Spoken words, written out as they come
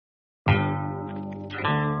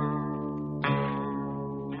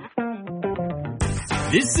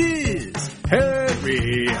This is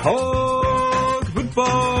Harry Hog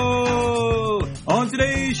Football. On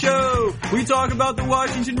today's show, we talk about the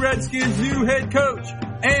Washington Redskins' new head coach,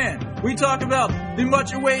 and we talk about the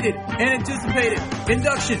much-awaited and anticipated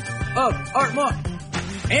induction of Art Monk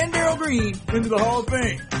and Darrell Green into the Hall of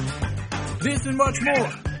Fame. This and much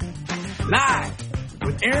more, live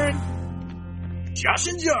with Aaron, Josh,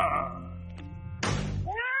 and John.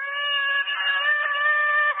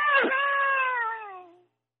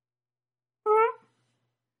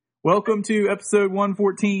 Welcome to episode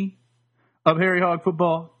 114 of Harry Hog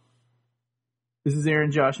Football. This is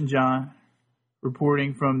Aaron, Josh, and John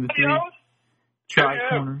reporting from the three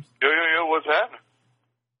tri-corners. Yo, what's happening?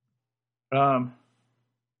 Dude,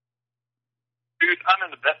 I'm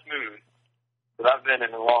in the best mood that I've been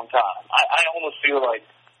in a long time. I almost feel like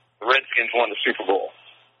the Redskins won the Super Bowl.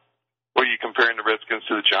 Were you comparing the Redskins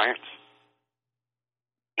to the Giants?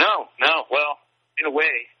 No. Well, in a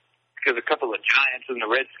way, because a couple of Giants and the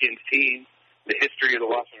Redskins team, the history of the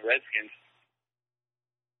Washington Redskins,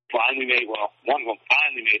 finally made, well, one of them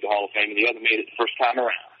finally made the Hall of Fame, and the other made it the first time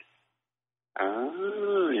around.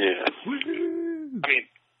 Oh, yeah. I mean,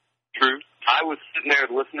 true. I was sitting there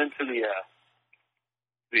listening to the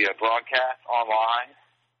broadcast online,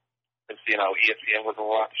 since, ESPN wasn't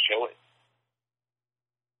allowed to show it.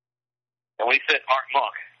 And when he said Art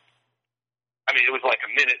Monk, I mean, it was like a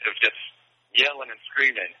minute of just yelling and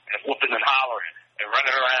screaming and whooping and hollering and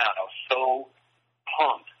running around. I was so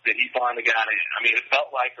pumped that he finally got in. I mean, it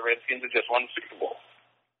felt like the Redskins had just won the Super Bowl.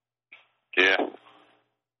 Yeah.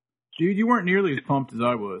 Dude, you weren't nearly as pumped as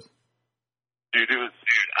I was. Dude,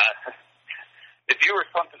 if you were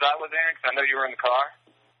as pumped as I was, Aaron, because I know you were in the car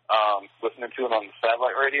listening to it on the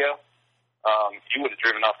satellite radio, you would have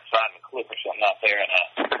driven off the side of a cliff or something out there in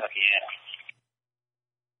Louisiana.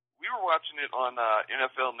 We were watching it on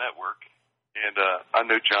NFL Network. And I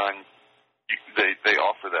know, John, they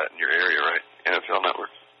offer that in your area, right? NFL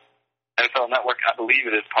Network. NFL Network, I believe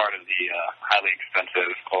it is part of the highly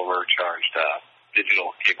expensive, overcharged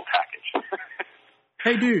digital cable package.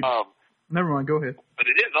 Hey, dude. Never mind. Go ahead.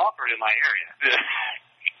 But it is offered in my area. Yeah.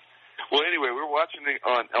 Well, anyway, we were watching it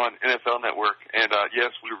on NFL Network, and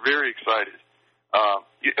yes, we were very excited.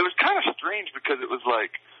 It was kind of strange because it was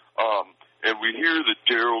like, and we hear that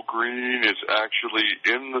Darrell Green is actually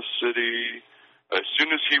in the city. As soon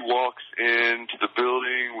as he walks into the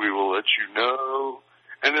building, we will let you know.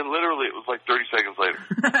 And then literally it was like 30 seconds later.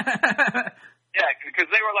 Yeah, because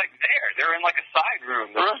they were like there. They were in like a side room.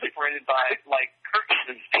 They were separated by like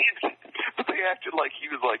curtains and stands. But they acted like he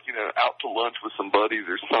was like, out to lunch with some buddies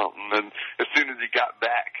or something. And as soon as he got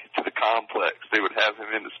back to the complex, they would have him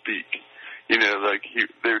in to speak. They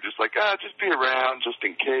were just like, just be around just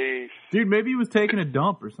in case. Dude, maybe he was taking a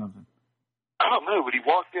dump or something. I don't know, but he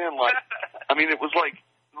walked in like, it was like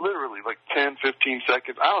literally like 10, 15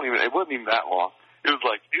 seconds. It wasn't even that long. It was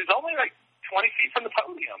like, he was only like 20 feet from the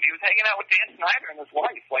podium. He was hanging out with Dan Snyder and his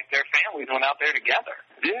wife, like their families went out there together.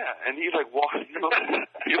 Yeah, and he walked in,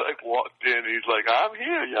 and he's like, I'm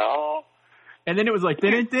here, y'all. And then it was like,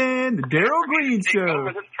 the Darrell Green Show.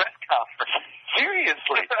 Over this press conference.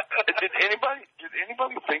 Seriously. Did anybody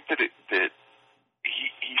think that he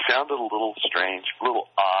sounded a little strange, a little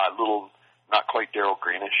odd, a little not quite Darrell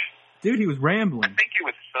Greenish? Dude, he was rambling. I think he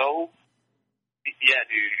was so. Yeah,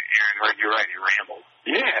 dude, Aaron, you're right. He rambled.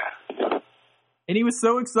 Yeah. And he was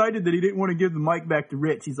so excited that he didn't want to give the mic back to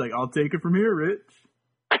Rich. He's like, I'll take it from here, Rich.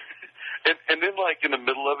 and then like in the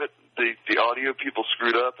middle of it, the audio people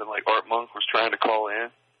screwed up, and like Art Monk was trying to call in.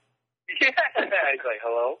 Yeah, he's like,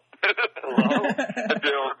 hello? Hello? And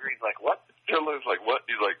Darrell Green's like, what? Darrell's like, what?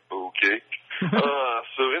 He's like, okay.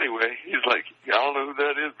 So anyway, he's like, I don't know who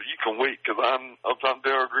that is, but you can wait, because I'm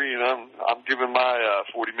Darrell Green. I'm giving my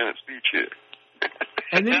 40-minute speech here.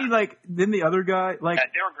 And then then the other guy,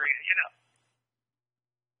 Darrell Green,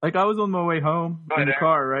 like I was on my way home in the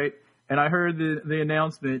car, right? And I heard the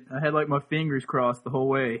announcement. I had like my fingers crossed the whole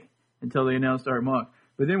way until they announced Art Monk.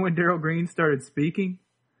 But then when Darrell Green started speaking,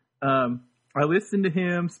 I listened to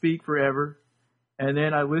him speak forever, and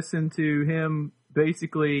then I listened to him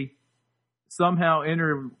basically somehow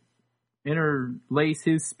interlace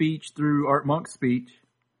his speech through Art Monk's speech,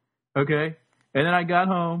 okay? And then I got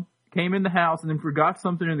home, came in the house, and then forgot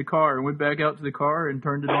something in the car, and went back out to the car and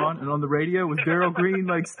turned it on, and on the radio was Darrell Green,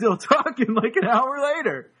 still talking an hour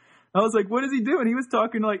later. I was like, what is he doing? He was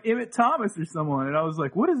talking like Emmett Thomas or someone, and I was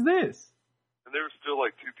like, what is this? And there were still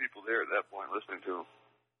two people there at that point listening to him.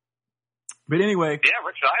 But anyway. Yeah,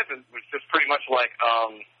 Rich Eisen was just pretty much like,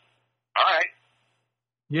 all right.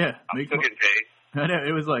 Yeah. I'm still getting paid. I know.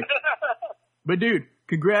 It was like. But, dude,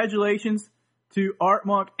 congratulations to Art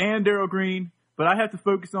Monk and Darrell Green. but I have to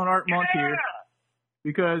focus on Art Monk here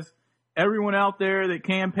because everyone out there that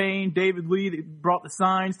campaigned, David Lee that brought the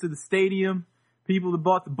signs to the stadium, people that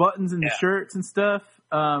bought the buttons and the shirts and stuff.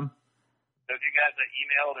 Those you guys that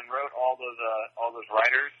emailed and wrote all those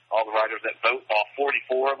writers, all the writers that vote, all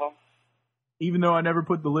 44 of them. Even though I never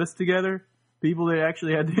put the list together, people that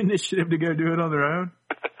actually had the initiative to go do it on their own.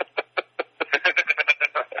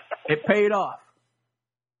 It paid off.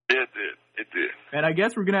 It did. It did. And I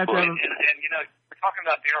guess we're going to have to have and you know, we're talking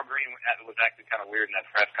about Darrell Green was acting kind of weird in that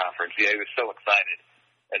press conference. Yeah, he was so excited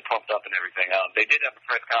and pumped up and everything. They did have a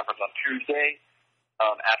press conference on Tuesday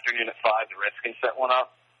afternoon at 5. The Redskins set one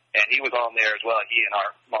up, and he was on there as well. He and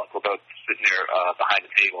Art Monk were both sitting there behind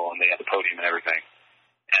the table, and they had the podium and everything.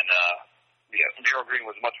 And Darrell Green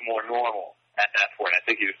was much more normal at that point. I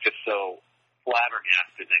think he was just so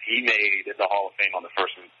flabbergasted that he made the Hall of Fame on the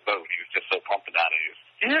first vote. He was just so pumped about it.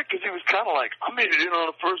 Yeah, because he was kind of like, I made it in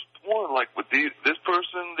on the first one, like what this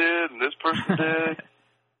person did and this person did.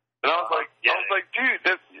 And I was like, dude,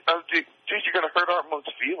 you're gonna hurt Art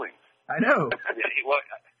Monk's feelings. I know. Yeah, he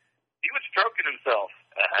was stroking himself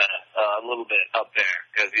a little bit up there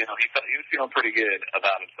because he was feeling pretty good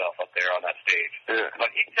about himself up there on that stage. Yeah.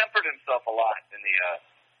 But he tempered himself a lot in the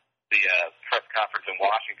press conference in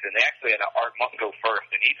Washington. They actually had Art Monk go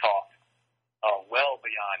first, and he talked well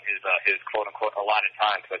beyond his quote unquote allotted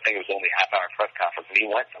time, because I think it was only a half-hour press conference, and he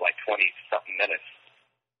went for like 20-something minutes.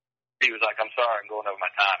 He was like, I'm sorry, I'm going over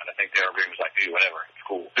my time, and I think Darrell Green was like, dude, whatever, it's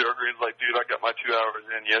cool. Darrell Green's like, dude, I got my 2 hours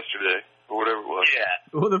in yesterday, or whatever it was. Yeah.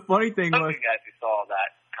 Well, the funny thing was, some of you guys who saw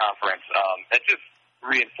that conference, that just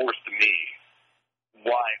reinforced to me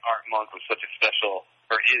why Art Monk was such a special,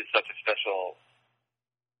 or is such a special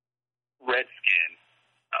Redskin,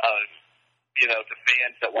 to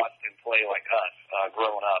fans that watched him play like us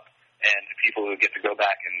growing up, and to people who get to go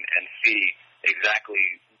back and see exactly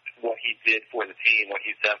what he did for the team, what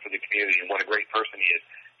he's done for the community, and what a great person he is.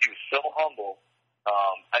 He was so humble.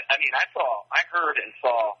 I heard and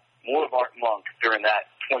saw more of Art Monk during that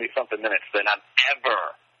 20-something minutes than I've ever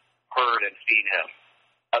heard and seen him,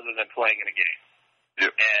 other than playing in a game.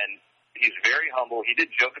 Yep. And he's very humble. He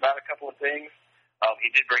did joke about a couple of things. He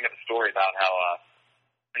did bring up a story about how,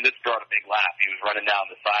 and this brought a big laugh. He was running down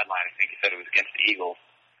the sideline. I think he said it was against the Eagles.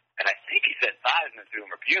 And I think he said Theismann to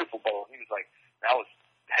him, a beautiful ball. He was like,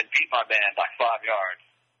 had beat my man by 5 yards,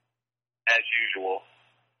 as usual,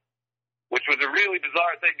 which was a really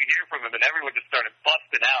bizarre thing to hear from him. And everyone just started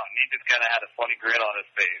busting out, and he just kind of had a funny grin on his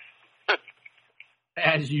face.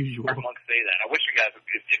 As usual. Art Monk say that. I wish you guys, if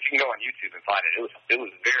you can go on YouTube and find it, it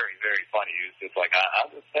was very, very funny. He was just like,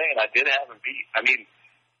 I'm just saying, I did have him beat. I mean,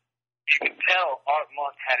 you can tell Art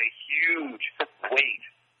Monk had a huge weight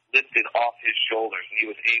lifted off his shoulders, and he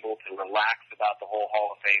was able to relax about the whole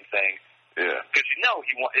Hall of Fame thing. Yeah. Because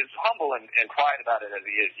as humble and quiet about it as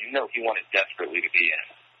he is, he wanted desperately to be in.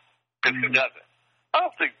 Because who doesn't? I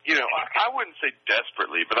don't think, I wouldn't say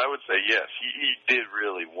desperately, but I would say yes, he did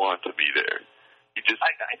really want to be there.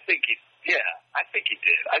 I think he did. I think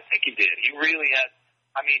he did. He really had,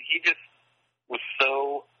 he just was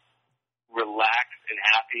so relaxed and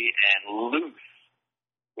happy and loose,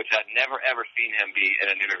 which I'd never ever seen him be in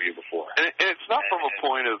an interview before. And it's not from a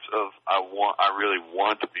point of I really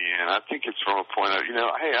want to be in. I think it's from a point of,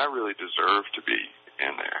 hey, I really deserve to be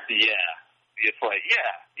in there. Yeah. It's like,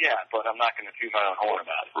 yeah, but I'm not going to toot my own horn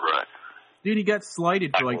about it. Right. Dude, he got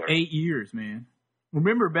slighted for like 8 years, man.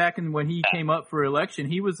 Remember back when he came up for election,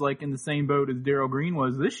 he was like in the same boat as Darrell Green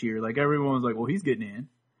was this year. Like everyone was like, well, he's getting in.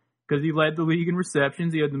 Because he led the league in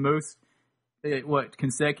receptions. He had the most,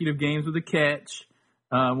 consecutive games with a catch.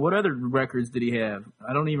 What other records did he have?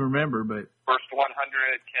 I don't even remember, but. First 100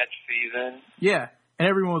 catch season. Yeah. And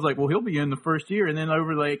everyone was like, well, he'll be in the first year. And then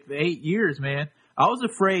over like the 8 years, man, I was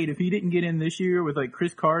afraid if he didn't get in this year with like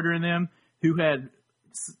Chris Carter and them, who had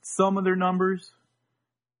some of their numbers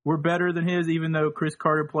were better than his, even though Chris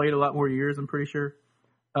Carter played a lot more years, I'm pretty sure.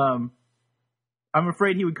 I'm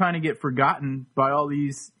afraid he would kind of get forgotten by all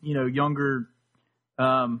these, younger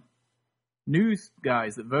news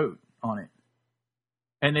guys that vote on it.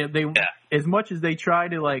 And they as much as they try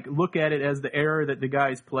to like look at it as the era that the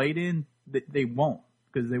guys played in, they won't,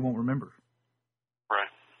 because they won't remember. Right.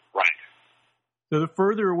 So the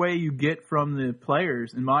further away you get from the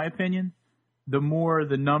players, in my opinion, the more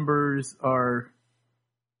the numbers are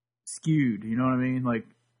skewed. You know what I mean? Like,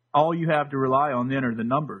 all you have to rely on then are the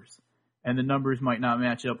numbers. And the numbers might not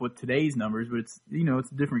match up with today's numbers, but it's,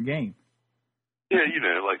 it's a different game. Yeah,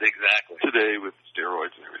 like exactly today with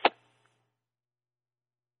steroids and everything.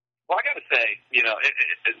 Well, I got to say,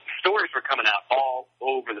 stories were coming out all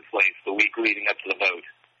over the place the week leading up to the vote.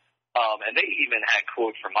 And they even had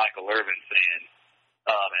quotes from Michael Irvin saying,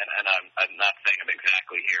 and I'm not saying him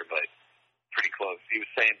exactly here, but pretty close. He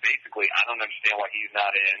was saying basically, I don't understand why he's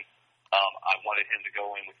not in. I wanted him to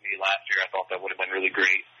go in with me last year. I thought that would have been really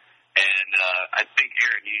great. And I think,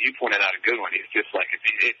 Aaron, you pointed out a good one. It's just like if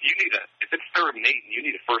it's 3rd and 8 and you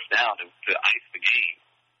need a first down to ice the game,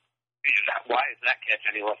 why is that catch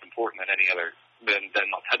any less important than any other than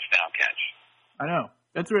a touchdown catch? I know.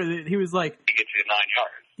 That's where he was like. He gets you 9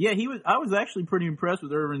 yards. Yeah, he was. I was actually pretty impressed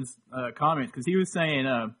with Irvin's comments because he was saying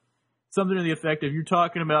something to the effect of, "You're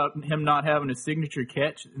talking about him not having a signature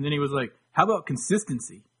catch," and then he was like, "How about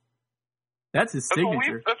consistency?" That's his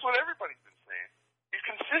signature. That's what everybody's been saying. He's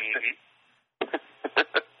consistent.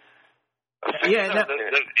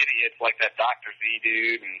 Those idiots like that Dr. Z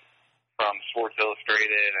dude from Sports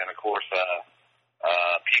Illustrated, and of course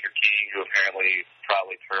Peter King, who apparently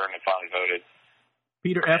probably turned and finally voted.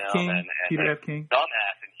 Peter F. King. Peter F. King.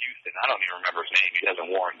 Dumbass in Houston. I don't even remember his name. He doesn't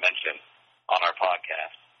warrant mention on our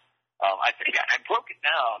podcast. I think I broke it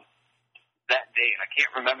down that day, and I can't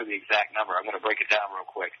remember the exact number. I'm going to break it down real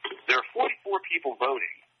quick. There are 44 people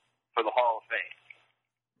voting for the Hall of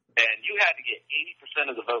Fame, and you had to get 80%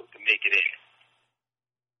 of the vote to make it in.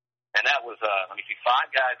 And that was, 5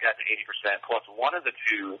 guys got to 80%, plus one of the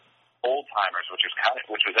 2 old-timers, which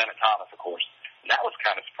was Emmett Thomas, of course. And that was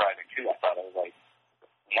kind of surprising, too. I thought it was like,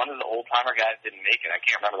 one of the old-timer guys didn't make it. I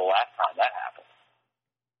can't remember the last time that happened.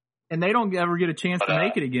 And they don't ever get a chance to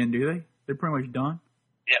make it again, do they? They're pretty much done?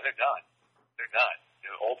 Yeah, they're done. They're done.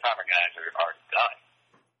 The old-timer guys are done.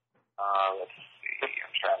 Let's see.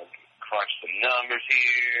 I'm trying to crunch some numbers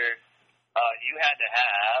here. You had to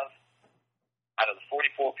have, out of the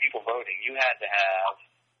 44 people voting, you had to have,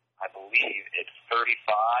 I believe it's 35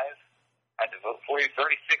 had to vote for you.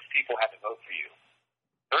 36 people had to vote for you.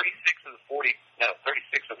 36 of the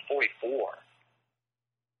 44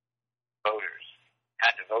 voters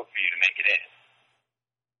had to vote for you to make it in.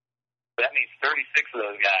 So that means 36 of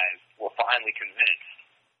those guys were finally convinced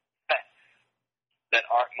that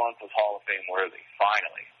Art Monk was Hall of Fame worthy.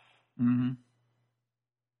 Finally. Mm-hmm.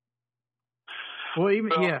 Well,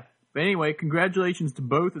 yeah. But anyway, congratulations to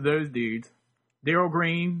both of those dudes. Darrell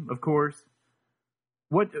Green, of course.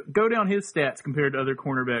 Go down his stats compared to other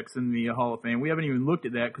cornerbacks in the Hall of Fame. We haven't even looked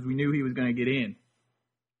at that because we knew he was going to get in.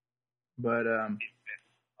 But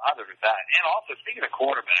other than that, and also speaking of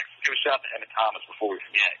cornerbacks, give a shout out to Emmett Thomas before we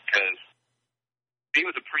forget, because he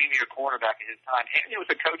was a premier cornerback at his time, and he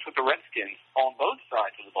was a coach with the Redskins on both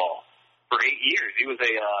sides of the ball for 8 years. He was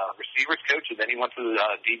a receivers coach, and then he went to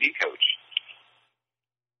the DB coach.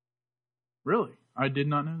 Really? I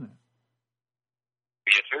did not know that.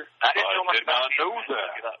 Yes, sir. I did not know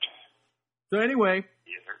that. So anyway,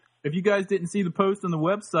 yes, sir. If you guys didn't see the post on the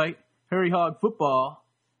website, Harry Hog Football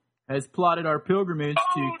has plotted our pilgrimage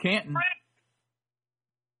to Canton. Yeah!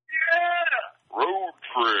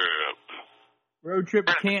 Road trip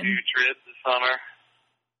to Canton. A trip this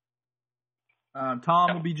summer.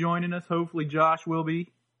 Tom will be joining us. Hopefully Josh will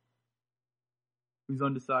be. Who's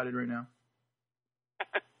undecided right now.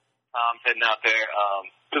 Tom's heading out there.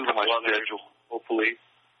 This is my schedule. Hopefully.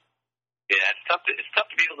 Yeah, it's tough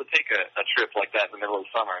to be able to take a trip like that in the middle of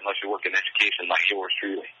the summer unless you work in education like yours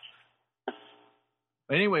truly.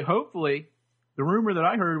 Anyway, hopefully, the rumor that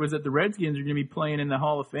I heard was that the Redskins are going to be playing in the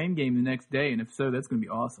Hall of Fame game the next day, and if so, that's going to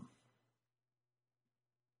be awesome.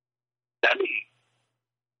 That'd be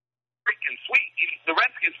freaking sweet. The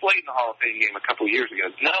Redskins played in the Hall of Fame game a couple of years ago.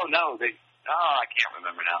 I can't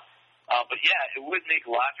remember now. But yeah, it would make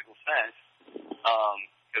logical sense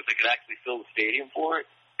because they could actually fill the stadium for it.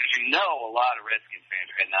 Because a lot of Redskins fans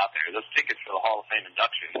are heading out there. Those tickets for the Hall of Fame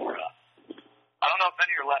induction were, I don't know if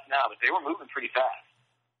any are left now, but they were moving pretty fast.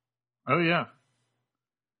 Oh, yeah.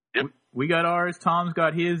 Yep. We got ours. Tom's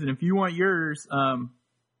got his. And if you want yours,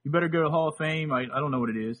 you better go to Hall of Fame. I don't know what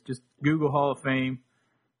it is. Just Google Hall of Fame,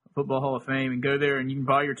 Football Hall of Fame, and go there, and you can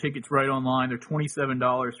buy your tickets right online. They're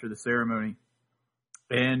 $27 for the ceremony.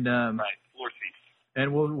 And right, floor seats.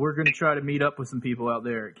 And we're going to try to meet up with some people out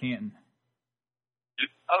there at Canton.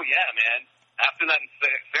 Oh, yeah, man. After that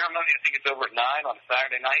ceremony, I think it's over at 9 on a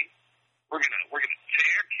Saturday night. We're gonna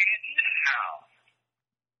tear Canton down.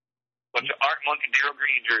 Bunch of Art Monk and Darrell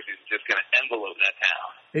Green jerseys are just gonna envelope that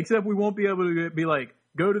town. Except we won't be able to be like,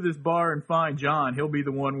 go to this bar and find John. He'll be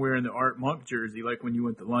the one wearing the Art Monk jersey, like when you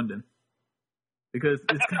went to London. Because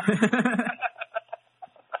it's Are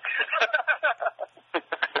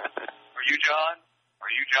you John?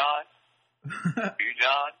 Are you John? Are you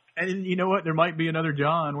John? And you know what? There might be another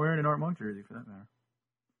John wearing an Art Monk jersey, for that matter.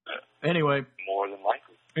 Anyway. More than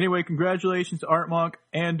likely. Anyway, congratulations to Art Monk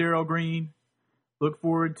and Darrell Green. Look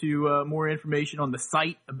forward to more information on the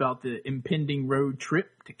site about the impending road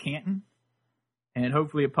trip to Canton. and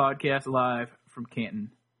hopefully a podcast live from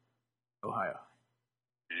Canton, Ohio.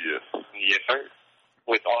 Yes. Yes, sir.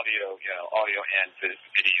 With audio and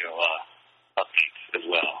video updates as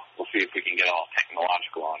well. We'll see if we can get all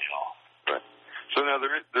technological on it all. Right. So now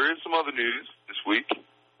there is some other news this week.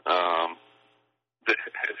 No news.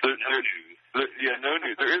 No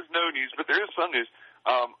news. There is no news, but there is some news.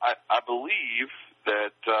 I believe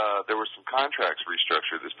that there were some contracts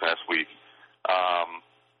restructured this past week.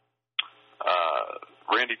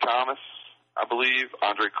 Randy Thomas, I believe,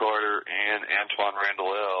 Andre Carter, and Antoine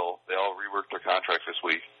Randall, they all reworked their contracts this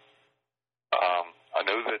week. I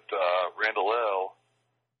know that Randall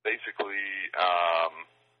basically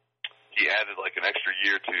he added like an extra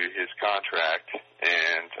year to his contract,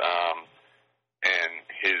 and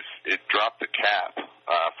it dropped the cap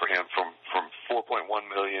for him from $4.1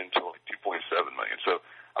 million to like $2.7 million. So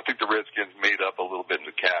I think the Redskins made up a little bit in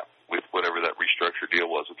the cap with whatever that restructure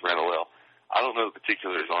deal was with Randall. I don't know the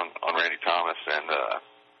particulars on Randy Thomas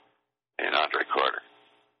and Andre Carter.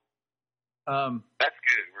 That's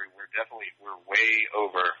good. We're way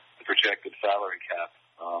over the projected salary cap,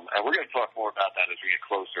 and we're going to talk more about that as we get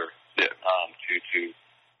closer. Yeah. To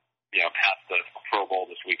past the Pro Bowl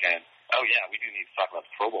this weekend. Oh yeah, we do need to talk about the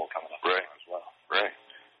Pro Bowl coming up as well. Right.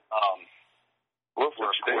 Of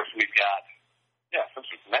course, we've got. Yeah, since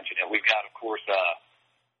we've mentioned it, we've got of course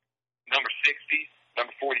number 60,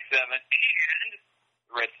 number 47, and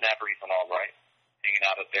the red snapper Ethan Albright hanging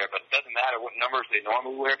out up there. But it doesn't matter what numbers they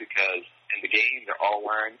normally wear because in the game they're all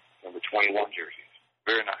wearing number 21 jerseys.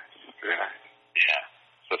 Very nice. Very nice. Yeah.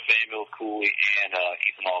 So Samuel Cooley and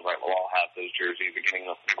Ethan Albright will all have those jerseys. They're going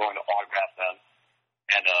to autograph them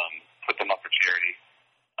and put them up for charity.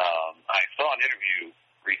 I saw an interview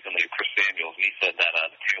recently with Chris Samuels, and he said that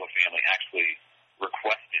the Taylor family actually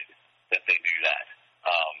requested that they do that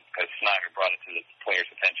because Snyder brought it to the players'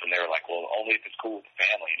 attention. They were like, well, only if it's cool with the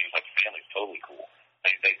family. And he was like, the family's totally cool.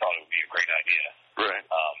 They thought it would be a great idea. Right.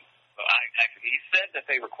 He said that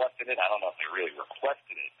they requested it. I don't know if they really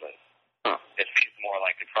requested it, but it seems more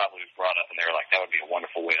like it probably was brought up, and they were like, that would be a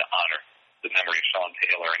wonderful way to honor the memory of Sean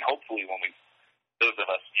Taylor. And hopefully when those of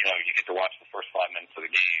us, you get to watch the first 5 minutes of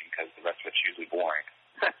the game because the rest of it's usually boring.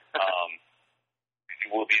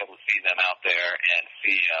 We'll be able to see them out there and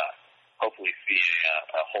hopefully see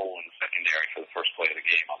a hole in the secondary for the first play of the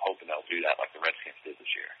game. I'm hoping they'll do that like the Redskins did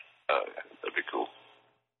this year. That'd be cool.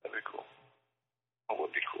 That would be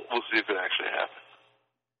cool. We'll see if it actually happens.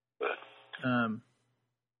 But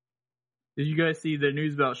did you guys see the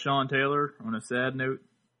news about Sean Taylor on a sad note?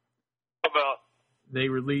 About they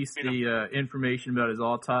released the information about his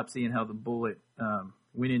autopsy and how the bullet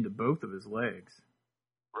went into both of his legs.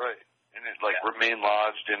 Right, and it remained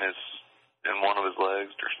lodged in one of his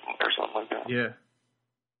legs or something like that. Yeah.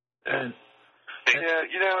 And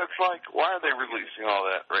it's like, why are they releasing all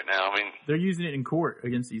that right now? I mean, they're using it in court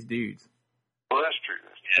against these dudes. Well, that's true.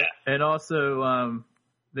 Yeah. And also,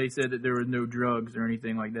 they said that there were no drugs or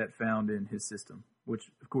anything like that found in his system, which,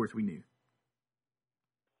 of course, we knew.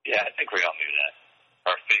 Yeah, I think we all knew that,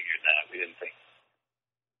 or figured that. We didn't think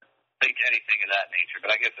anything of that nature,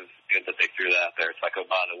 but I guess it's good that they threw that out there. It's like, oh,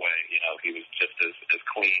 by the way, he was just as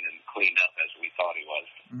clean and cleaned up as we thought he was.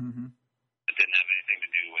 Mm-hmm. It didn't have anything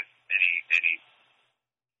to do with any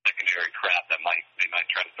secondary crap that they might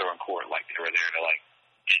try to throw in court, like they were there to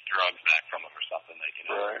get drugs back from him or something.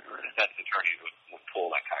 Right. Defense attorneys would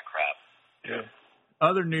pull that kind of crap. Yeah.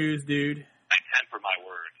 Other news, dude. I temper my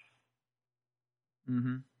words.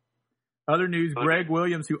 Mm-hmm. Other news, Greg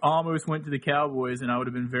Williams, who almost went to the Cowboys, and I would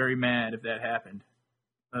have been very mad if that happened.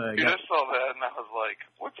 I saw that, and I was like,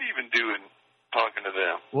 what's he even doing talking to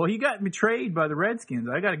them? Well, he got betrayed by the Redskins.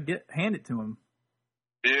 I got to hand it to him.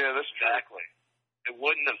 Yeah, that's exactly. It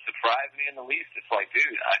wouldn't have surprised me in the least. It's like,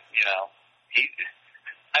 dude, he,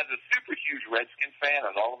 as a super huge Redskins fan,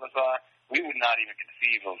 as all of us are, we would not even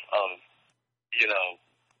conceive of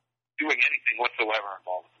doing anything whatsoever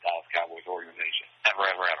involved with the Dallas Cowboys organization. Ever.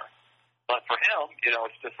 But for him,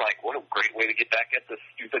 it's just like, what a great way to get back at the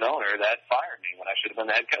stupid owner that fired me when I should have been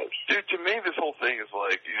the head coach. Dude, to me, this whole thing is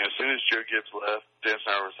like, as soon as Joe Gibbs left, Dan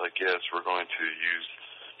Snyder was like, yes, we're going to use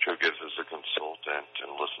Joe Gibbs as a consultant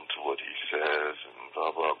and listen to what he says and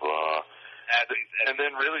blah, blah, blah. And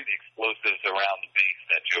then really the explosives around the base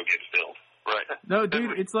that Joe Gibbs built. Right. No,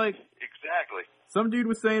 dude, it's like... Exactly. Some dude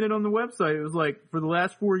was saying it on the website. It was like, for the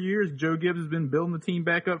last 4 years, Joe Gibbs has been building the team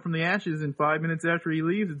back up from the ashes, and 5 minutes after he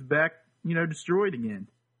leaves, it's back, destroyed again.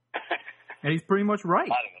 And he's pretty much right.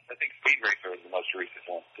 I think Speed Racer was the most recent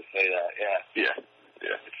one to say that, Yeah.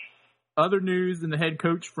 Other news in the head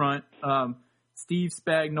coach front, Steve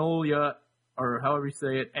Spagnuolo, or however you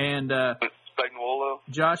say it, and Spagnuolo,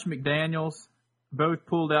 Josh McDaniels both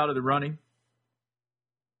pulled out of the running.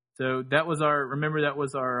 So that was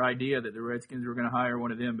our idea that the Redskins were going to hire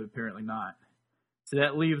one of them, but apparently not. So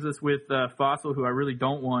that leaves us with Fossil, who I really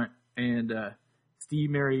don't want, and Steve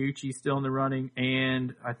Mariucci still in the running,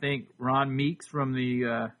 and I think Ron Meeks from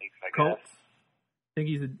the Colts. I think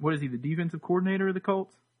he's the defensive coordinator of the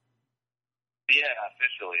Colts? Yeah,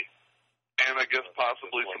 officially. And I guess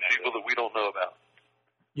possibly some people that we don't know about.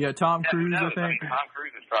 Yeah, Tom Cruise, I think. Tom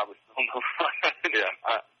Cruise is probably still in the running. Yeah,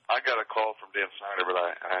 I got a call from Dan Snyder, but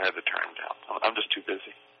I had to turn him down. I'm just too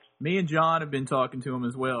busy. Me and John have been talking to him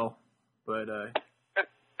as well, but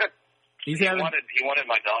he wanted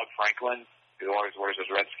my dog Franklin, who always wears his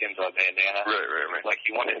Redskins bandana. Right. Like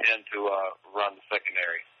he wanted him to run the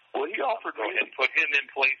secondary. Well, he offered me and put him in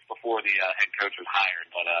place before the head coach was hired,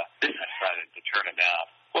 but I decided to turn him down.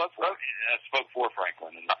 Well, I spoke for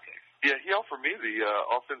Franklin in that case. Yeah, he offered me the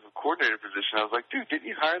offensive coordinator position. I was like, dude, didn't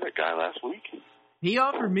you hire that guy last week? He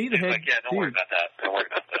offered me the head. Like, yeah, don't worry about that. Serrano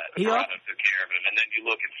took care of him, and then you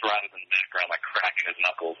look at Serrano's in the background, like cracking his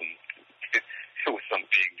knuckles, and with some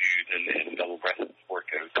big dude in double-breasted sport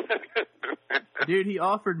coat. Dude, he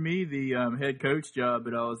offered me the head coach job,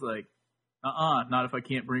 but I was like, not if I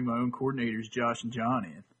can't bring my own coordinators, Josh and John,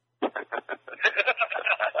 in.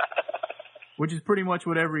 Which is pretty much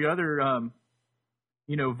what every other,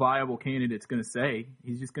 viable candidate's going to say.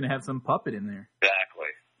 He's just going to have some puppet in there.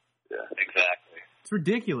 Exactly. Yeah, exactly. It's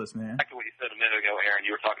ridiculous, man. Back to what you said a minute ago, Aaron.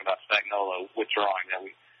 You were talking about Spagnuolo withdrawing.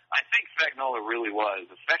 I think Spagnuolo really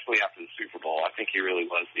was, especially after the Super Bowl, I think he really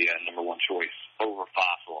was the number one choice over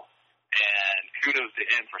Fossil. And kudos to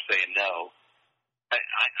him for saying no.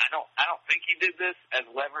 I don't think he did this as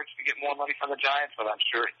leverage to get more money from the Giants, but I'm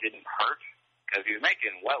sure it didn't hurt because he's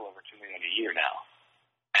making well over $2 million a year now,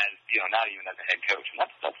 as not even as a head coach, and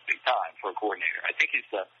that's big time for a coordinator. I think he's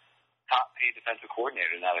the top paid defensive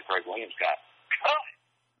coordinator now that Greg Williams got.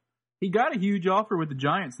 He got a huge offer with the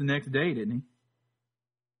Giants the next day, didn't he?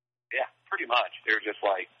 Yeah, pretty much. They're just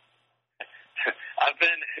like, I've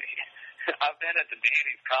been at the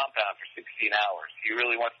Danny's compound for 16 hours. He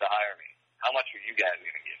really wants to hire me. How much are you guys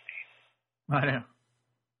going to give me? I know.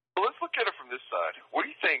 Well, let's look at it from this side. What do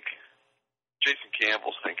you think Jason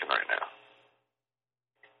Campbell's thinking right now?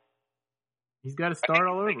 He's got to start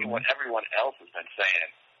all over. What everyone else has been saying.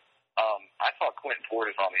 I saw Quentin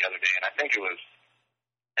Portis on the other day, and I think it was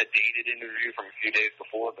a dated interview from a few days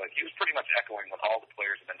before, but he was pretty much echoing what all the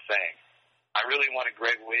players have been saying. I really wanted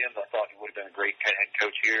Greg Williams. I thought he would have been a great head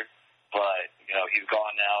coach here, but he's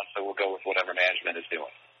gone now, so we'll go with whatever management is doing.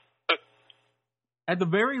 At the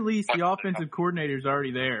very least, the offensive coordinator's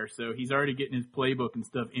already there, so he's already getting his playbook and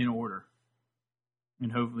stuff in order.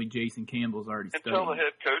 And hopefully Jason Campbell's already studying. Until the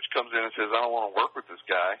head coach comes in and says, I don't want to work with this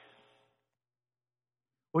guy.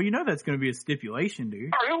 Well, that's going to be a stipulation,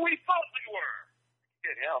 dude. Or who we thought we were.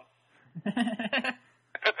 Get him.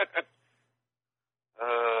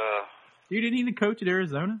 Dude, isn't he the coach at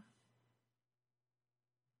Arizona?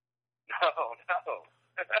 No.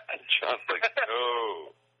 John's like,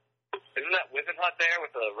 no. Isn't that Whisenhunt there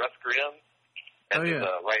with Russ Grimm and his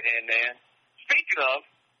right-hand man? Speaking of,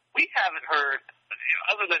 we haven't heard,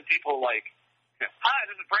 other than people like, hi,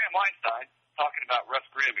 this is Bram Weinstein, talking about Russ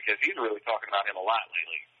Grimm because he's really talking about him a lot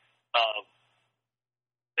lately.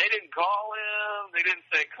 They didn't call him. They didn't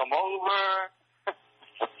say, come over.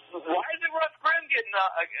 Why isn't Russ Grimm getting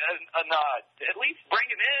a nod? At least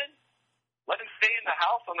bring him in. Let him stay in the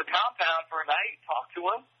house on the compound for a night. Talk to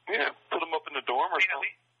him. Yeah, put him up in the dorm or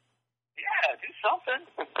something. Yeah, do something.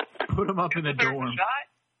 Put him up in the dorm.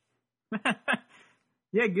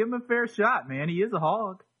 Yeah, give him a fair shot, man. He is a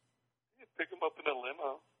hog. Yeah, pick him up in a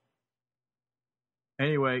limo.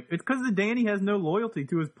 Anyway, it's because the Danny has no loyalty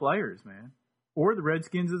to his players, man. Or the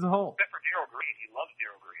Redskins as a whole. Except for Darryl Green. He loves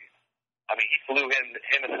Darryl Green. I mean, he flew him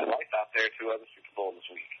and his wife out there to the Super Bowl this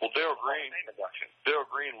week. Well, Darryl Green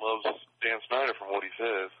loves Dan Snyder from what he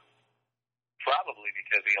says. Probably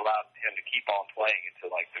because he allowed him to keep on playing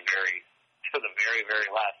until the very, very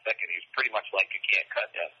last second. He was pretty much like, you can't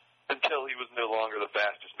cut him. Until he was no longer the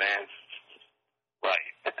fastest man.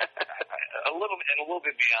 Right. a little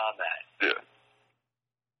bit beyond that. Yeah.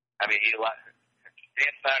 I mean,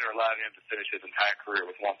 Dan Snyder allowed him to finish his entire career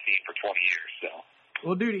with one team for 20 years. So.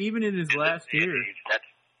 Well, dude, even in his last year. That's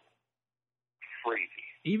crazy.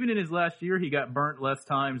 Even in his last year, he got burnt less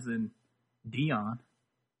times than Deion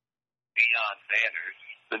Sanders.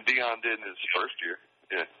 Than Deion did in his first year.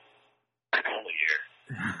 Yeah. Only year.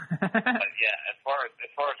 But yeah, as far as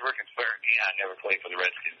we're concerned, Deion never played for the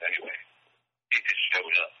Redskins anyway. He just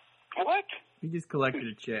showed up. What? He just collected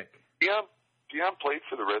a check. Deion played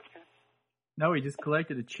for the Redskins? No, he just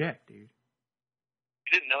collected a check, dude.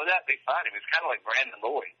 didn't know that, they signed him. It's kind of like Brandon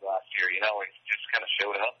Lloyd last year, he just kind of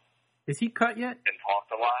showed up. Is he cut yet? And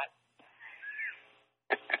talked a lot.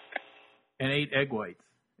 And ate egg whites.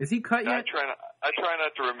 Is he cut yet? I try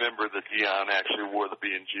not to remember that Deion actually wore the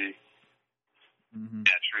B&G. Mm-hmm.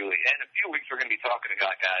 Yeah, truly. And in a few weeks, we're going to be talking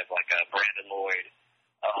about guys like Brandon Lloyd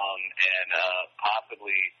and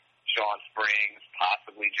possibly Sean Springs,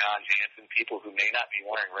 possibly John Jansen, people who may not be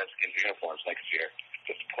wearing Redskins uniforms next year.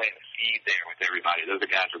 Just playing a seed there with everybody. Those are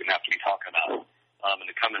guys we're going to have to be talking about in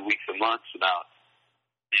the coming weeks and months about,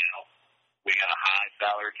 we got a high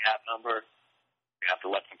salary cap number. We have to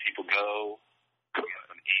let some people go. We have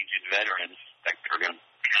some aged veterans that are going to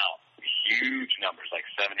count huge numbers, like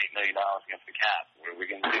 $7-8 million against the cap. What are we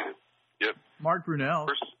going to do? Yep. Mark Brunell.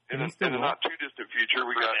 In the not too distant future,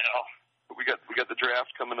 we got the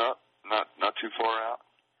draft coming up. Not too far out.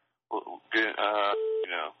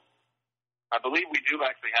 I believe we do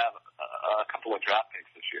actually have a couple of draft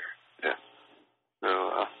picks this year. Yeah.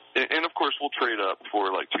 So, and of course, we'll trade up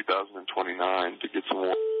for like 2029 to get some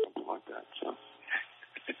more, something like that. So.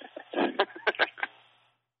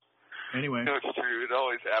 Anyway. It's true. It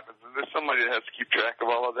always happens. And there's somebody that has to keep track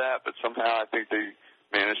of all of that, but somehow I think they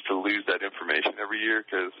manage to lose that information every year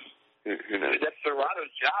because, who knows? That's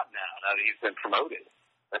Serrato's job now that he's been promoted.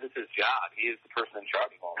 That is his job. He is the person in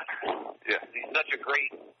charge of all that. Yeah. He's such a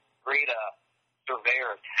great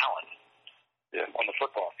surveyor of talent on the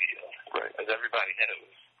football field. Right. As everybody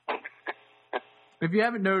knows. If you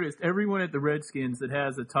haven't noticed, everyone at the Redskins that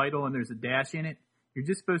has a title and there's a dash in it, you're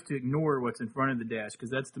just supposed to ignore what's in front of the dash because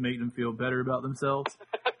that's to make them feel better about themselves.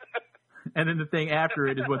 And then the thing after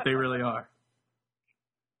it is what they really are.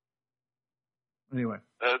 Anyway.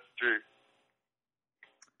 That's true.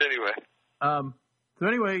 Anyway.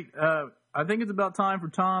 I think it's about time for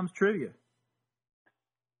Tom's trivia.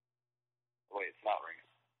 Wait, it's not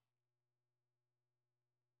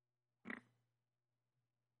ringing.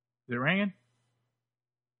 Is it ringing?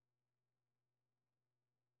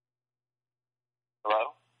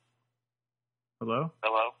 Hello? Hello?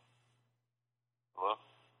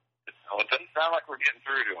 It doesn't sound like we're getting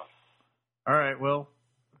through to him. All right, well,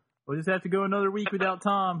 we'll just have to go another week without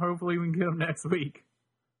Tom. Hopefully we can get him next week.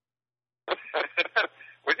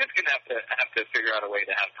 We're just going to have to figure out a way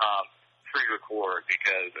to have Tom pre-record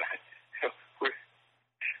because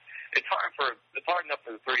it's hard enough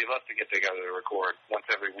for the three of us to get together to record once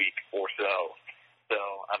every week or so. So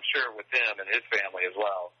I'm sure with him and his family as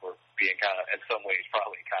well, we're being kind of, in some ways,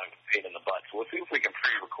 probably kind of a pain in the butt. So we'll see if we can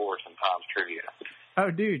pre-record some Tom's trivia. Oh,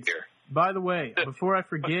 dude. Here. By the way, before I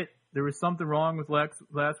forget, there was something wrong with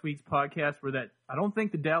last week's podcast where I don't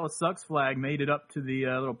think the Dallas Sucks flag made it up to the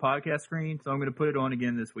little podcast screen, so I'm going to put it on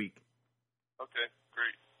again this week. Okay,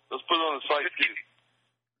 great. Let's put it on the site, too.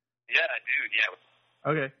 Yeah, dude, yeah.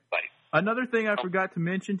 Okay. Bye. Another thing I forgot to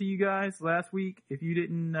mention to you guys last week, if you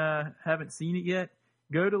haven't seen it yet,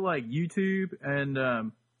 go to like YouTube and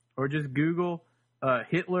or just Google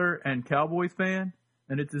Hitler and Cowboys fan,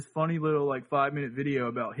 and it's this funny little like 5-minute video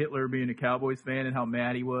about Hitler being a Cowboys fan and how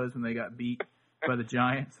mad he was when they got beat by the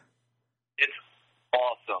Giants. It's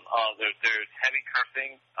awesome. There's heavy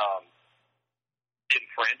cursing in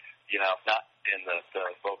print, not in the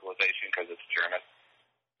vocalization because it's German,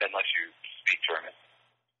 unless you speak German.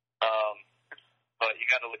 But you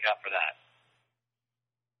got to look out for that.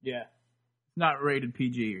 Yeah. It's not rated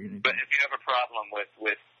PG or anything. But if you have a problem with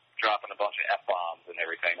dropping a bunch of F-bombs and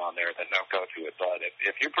everything on there, then don't go to it. But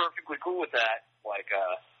if you're perfectly cool with that,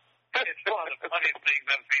 it's one of the funniest things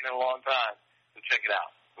I've seen in a long time. So check it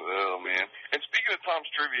out. Oh, man. And speaking of Tom's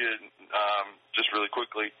trivia, just really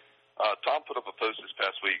quickly, Tom put up a post this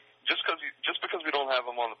past week. Just because we don't have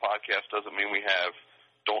him on the podcast doesn't mean we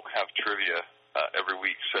don't have trivia every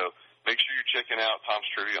week. So make sure you're checking out Tom's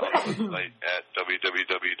trivia on the website at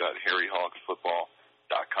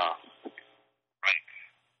www.harryhogfootball.com. Right.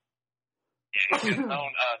 Yeah, he's got his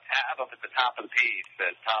own tab up at the top of the page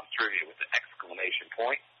that says Tom's trivia with an exclamation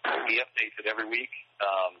point. He updates it every week,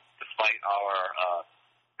 despite our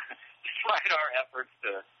efforts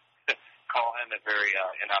to call him at very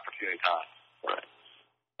inopportune times. Right.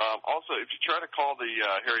 Also, if you try to call the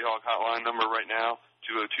Harry Hog hotline number right now,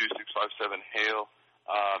 202-657-HAIL,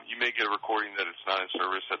 you may get a recording that it's not in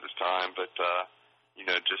service at this time, but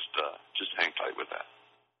just hang tight with that.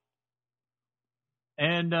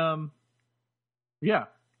 And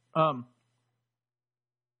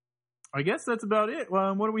I guess that's about it.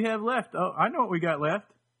 Well, what do we have left? Oh, I know what we got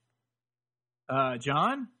left.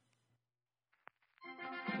 John?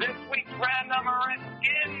 This week's random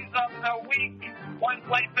Redskins of the week. One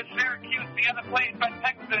plays for Syracuse, the other plays for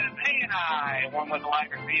Texas A&I. One was a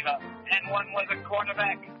wide receiver, and one was a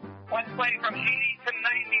quarterback. One played from 80 to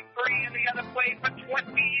 93, and the other played for 20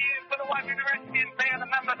 years for the Washington Redskins. They are the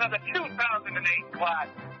members of the 2008 class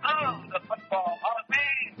of the Football Hall of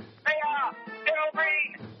Fame. They are Darrell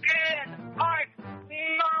Green and Art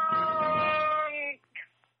Monk.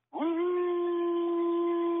 Woo!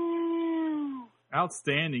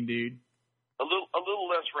 Outstanding, dude. A little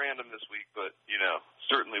less random this week, but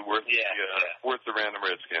certainly worth the random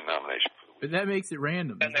Redskin nomination for the week. But that makes it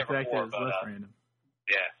random. The fact that it's less random.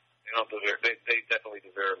 Yeah, they definitely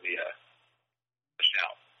deserve the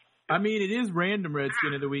shout. I mean, it is random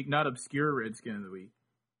Redskin of the week, not obscure Redskin of the week.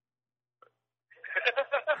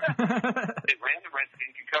 Random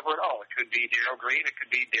Redskin can cover it all. It could be Darrell Green. It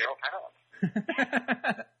could be Darrell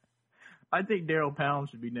Pounds. I think Darrell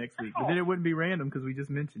Pounds should be next week, but then it wouldn't be random because we just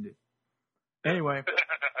mentioned it. Anyway. I'm going to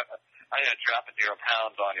drop a Darrell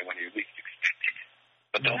Pounds on you when you least expect it.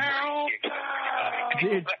 But don't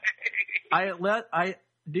worry.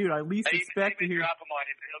 Dude, I least expect to hear. Drop him on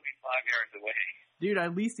you, but he'll be 5 yards away. Dude, I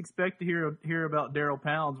least expect to hear about Darrell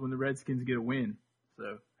Pounds when the Redskins get a win.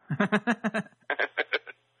 So.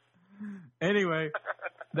 Anyway,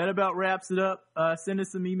 that about wraps it up. Send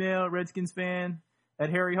us some email at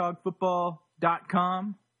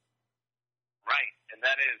redskinsfan@harryhogfootball.com. Right, and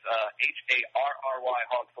that is HARRY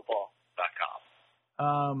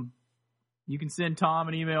hogfootball.com. You can send Tom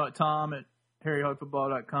an email at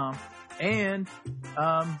tom@harryhogfootball.com. And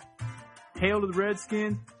hail to the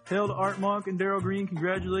Redskins, hail to Art Monk and Darrell Green.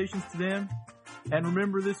 Congratulations to them. And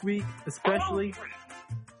remember this week, especially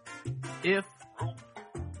if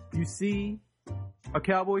you see a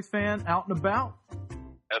Cowboys fan out and about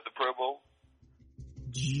at the Pro Bowl,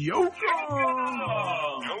 Joke 'em!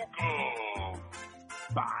 Joke 'em!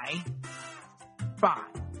 Bye. Bye.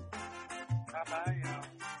 Bye-bye, y'all.